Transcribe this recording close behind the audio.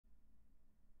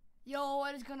Yo,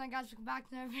 what is going on, guys? Welcome back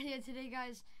to another video. Today,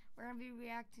 guys, we're going to be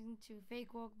reacting to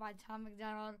Fake Woke by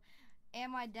MacDonald.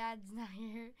 And my dad's not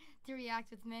here to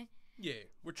react with me. Yeah,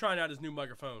 we're trying out his new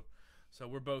microphone. So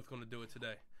we're both going to do it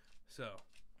today. So,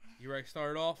 you ready to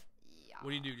start it off? Yeah.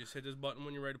 What do you do? Just hit this button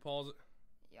when you're ready to pause it?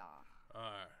 Yeah.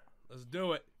 Alright, let's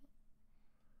do it.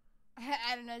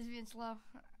 I don't know, it's being slow.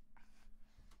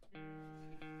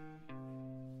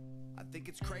 I think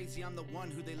it's crazy I'm the one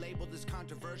who they labeled as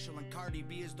controversial, and Cardi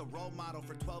B is the role model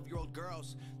for 12-year-old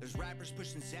girls. There's rappers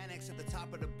pushing Xanax at the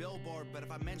top of the billboard, but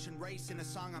if I mention race in a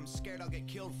song, I'm scared I'll get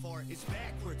killed for it. It's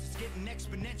backwards, it's getting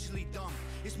exponentially dumb.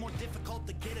 It's more difficult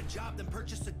to get a job than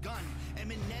purchase a gun.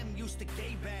 Eminem used to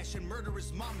gay bash and murder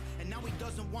his mom, and now he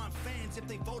doesn't want fans if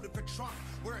they voted for Trump.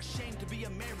 We're ashamed to be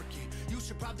American. You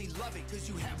should probably love it, cause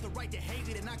you have the right to hate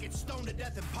it and not get stoned to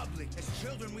death in public. As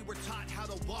children we were taught how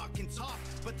to walk and talk,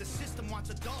 but the system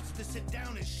wants adults to sit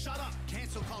down and shut up.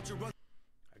 Cancel culture runs.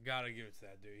 I gotta give it to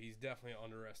that dude. He's definitely an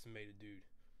underestimated dude.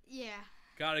 Yeah.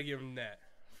 Gotta give him that.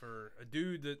 For a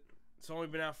dude that's only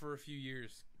been out for a few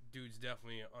years, dude's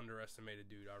definitely an underestimated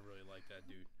dude. I really like that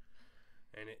dude.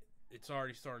 And it's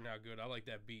already starting out good. I like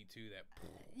that beat too. That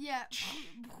Yeah.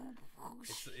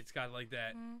 it's got like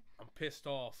that I'm pissed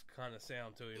off kind of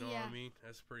sound to it, you know what I mean?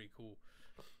 That's pretty cool.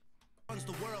 Runs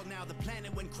the world now, the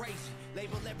planet went crazy.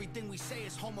 Label everything we say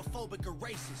as homophobic or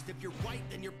racist. If you're white,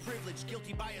 then you're privileged,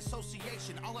 guilty by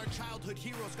association. All our childhood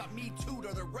heroes got Me Too'd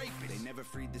or they're rapists. They never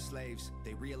freed the slaves.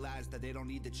 They realized that they don't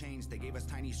need to change. They gave us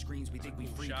tiny screens. We think we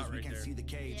free because we can't see the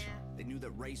cage. They knew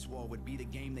that race war would be the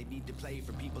game they need to play.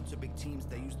 For people to big teams,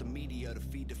 they use the media to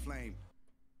feed the flame.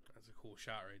 That's a cool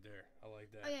shot right there. I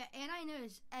like that. Oh yeah, and I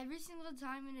noticed every single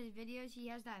time in his videos he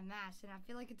has that mask, and I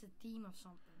feel like it's a theme of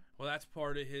something. Well, that's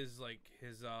part of his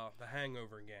the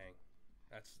Hangover gang.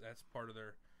 That's part of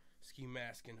their ski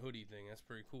mask and hoodie thing. That's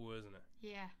pretty cool, isn't it?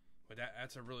 Yeah. But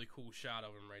that's a really cool shot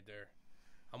of him right there.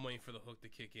 I'm waiting for the hook to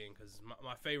kick in because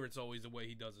my favorite's always the way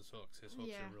he does his hooks. His hooks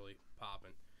are really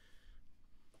popping.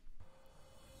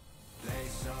 They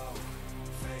so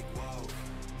fake woke.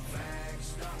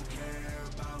 Facts don't care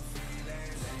about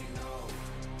feelings. They know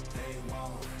they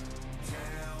won't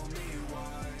tell me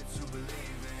what to believe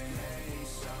in. They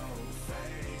so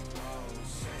fake woke.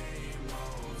 Same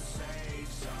old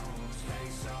safe zones. They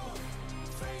so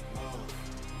fake woke.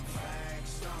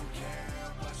 Facts don't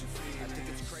care about your feelings. I think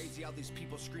it's crazy how these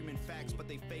people screaming facts, but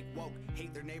they fake woke.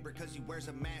 Hate their neighbor cause he wears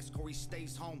a mask or he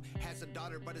stays home. Has a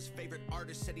daughter but his favorite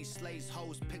artist said he slays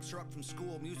hoes. Picks her up from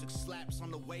school, music slaps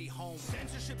on the way home.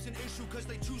 Censorship's an issue cause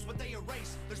they choose what they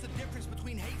erase. There's a difference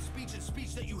between hate speech and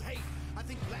speech that you hate. I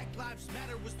think Black Lives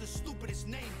Matter was the stupidest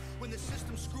name, when the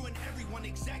system's screwing everyone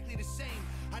exactly the same.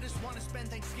 I just want to spend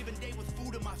Thanksgiving Day with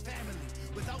food and my family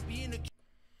without being a... You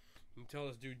can tell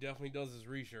this dude definitely does his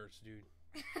research, dude.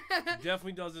 He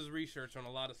definitely does his research on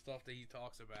a lot of stuff that he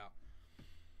talks about.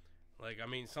 Like, I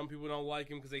mean, some people don't like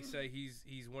him because they say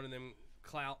he's one of them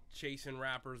clout chasing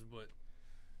rappers, but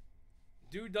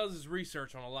dude does his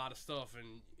research on a lot of stuff,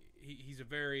 and he's a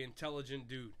very intelligent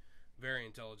dude. Very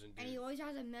intelligent dude. And he always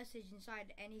has a message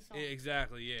inside any song. Yeah,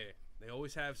 exactly, yeah. They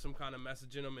always have some kind of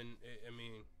message in them, and I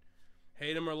mean,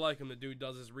 hate him or like him, the dude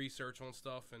does his research on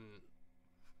stuff, and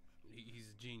he's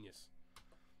a genius.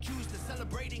 Accused of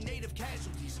celebrating native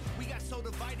casualties. We got so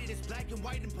divided, it's black and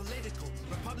white and political.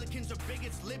 Republicans are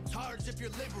bigots, libtards if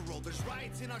you're liberal. There's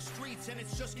riots in our streets and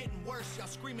it's just getting worse. Y'all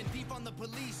screaming deep on the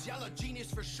police, y'all are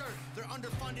genius for sure. They're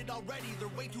underfunded already, they're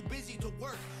way too busy to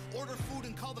work. Order food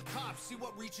and call the cops, see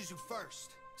what reaches you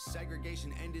first.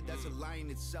 Segregation ended, that's a lie in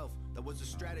itself. That was a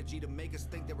strategy to make us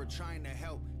think they were trying to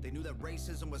help. They knew that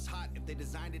racism was hot if they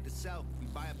designed it to sell. We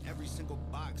buy up every single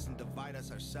box and divide us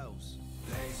ourselves.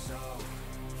 They so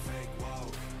fake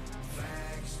woke.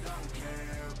 Facts don't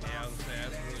care about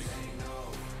feelings. They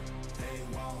know they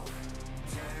won't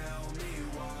tell me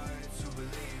what to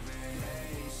believe in.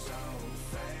 They so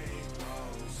fake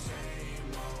woke.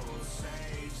 Same old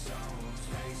safe zones.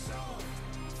 They so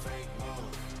fake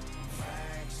woke.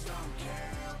 Facts don't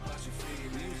care about your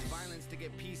feelings. We use violence to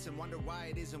get peace and wonder why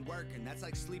it isn't working. That's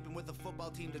like sleeping with a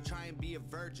football team to try and be a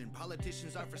virgin.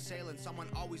 Politicians are for sale and someone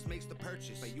always makes the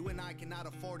purchase, but you and I cannot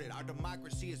afford it. Our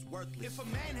democracy is worthless. If a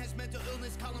man has mental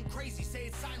illness, call him crazy, say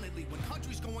it silently. When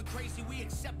country's going crazy, we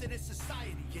accept it as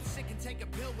society. Get sick and take a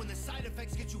pill. When the side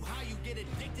effects get you high, you get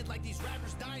addicted like these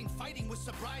rappers dying fighting with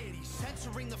sobriety.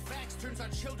 Censoring the facts turns our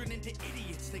children into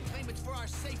idiots. They claim it's for our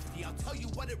safety. I'll tell you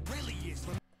what it really is.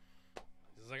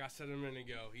 Like I said a minute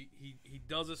ago, he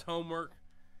does his homework.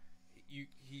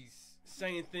 He's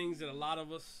saying things that a lot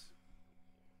of us,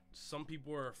 some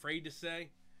people are afraid to say.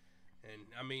 And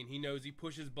I mean, he knows he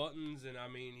pushes buttons, and I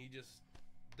mean, he just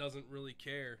doesn't really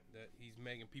care that he's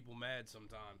making people mad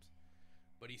sometimes.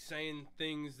 But he's saying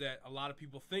things that a lot of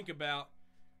people think about,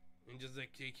 and just they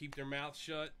keep their mouth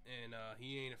shut, and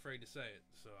he ain't afraid to say it.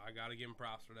 So I gotta give him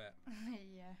props for that.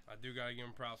 Yeah. I do gotta give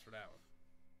him props for that one.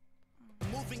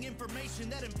 Moving information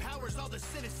that empowers all the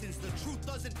citizens. The truth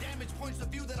doesn't damage points of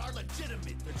view that are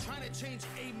legitimate. They're trying to change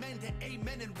amen to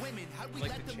amen and women. How do we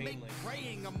Like let the them make chain link.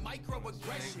 praying a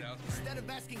microaggression? Instead of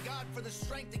asking God for the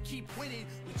strength to keep winning,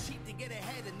 we cheat to get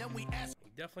ahead and then we ask. He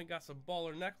definitely got some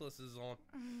baller necklaces on.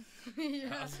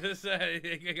 Yeah. I was gonna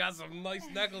say he got some nice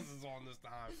necklaces on this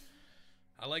time.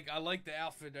 I like the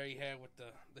outfit that he had with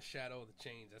the shadow of the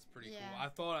chains. That's pretty cool. I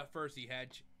thought at first he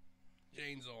had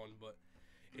chains on, but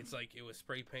it's like it was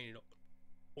spray painted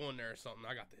on there or something.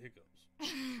 I got the hiccups.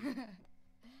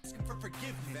 Asking for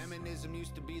forgiveness. Feminism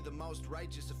used to be the most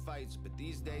righteous of fights, but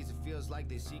these days it feels like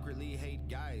they secretly hate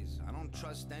guys. I don't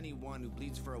trust anyone who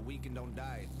bleeds for a week and don't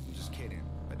die. I'm just kidding,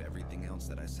 but everything else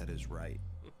that I said is right.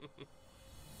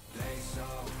 They so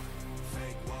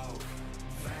fake woke.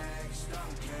 Facts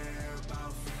don't care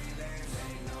about feelings.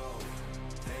 They know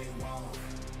they won't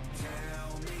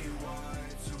tell me what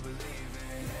to believe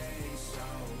in. They so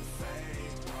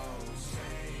fake woke.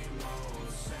 Same old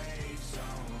safe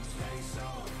zones. They so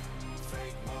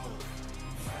fake woke.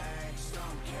 Facts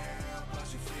don't care about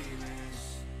your feelings.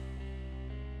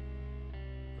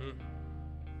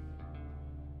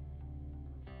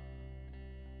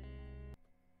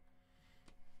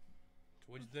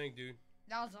 What'd you think, dude?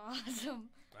 That was awesome.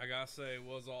 I gotta say, it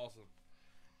was awesome.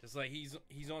 Just like he's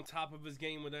on top of his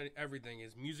game with everything.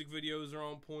 His music videos are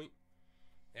on point.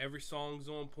 Every song's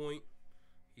on point.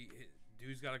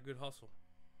 Dude's got a good hustle.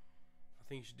 I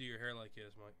think you should do your hair like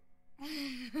his, Mike.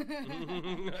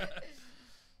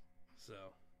 So,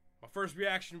 my first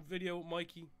reaction video with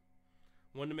Mikey.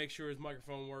 Wanted to make sure his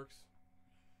microphone works.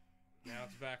 Now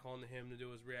it's back on to him to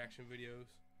do his reaction videos.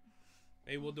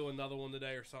 Maybe we'll do another one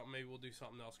today or something. Maybe we'll do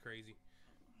something else crazy.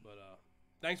 But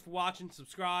thanks for watching.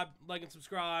 Subscribe, like, and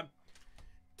subscribe.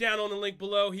 Down on the link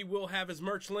below, he will have his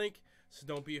merch link. So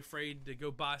don't be afraid to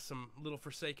go buy some Little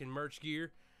Forsaken merch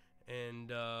gear.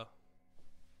 And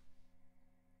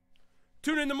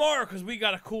tune in tomorrow because we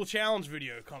got a cool challenge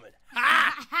video coming.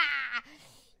 Ha!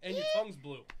 And your tongue's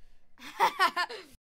blue.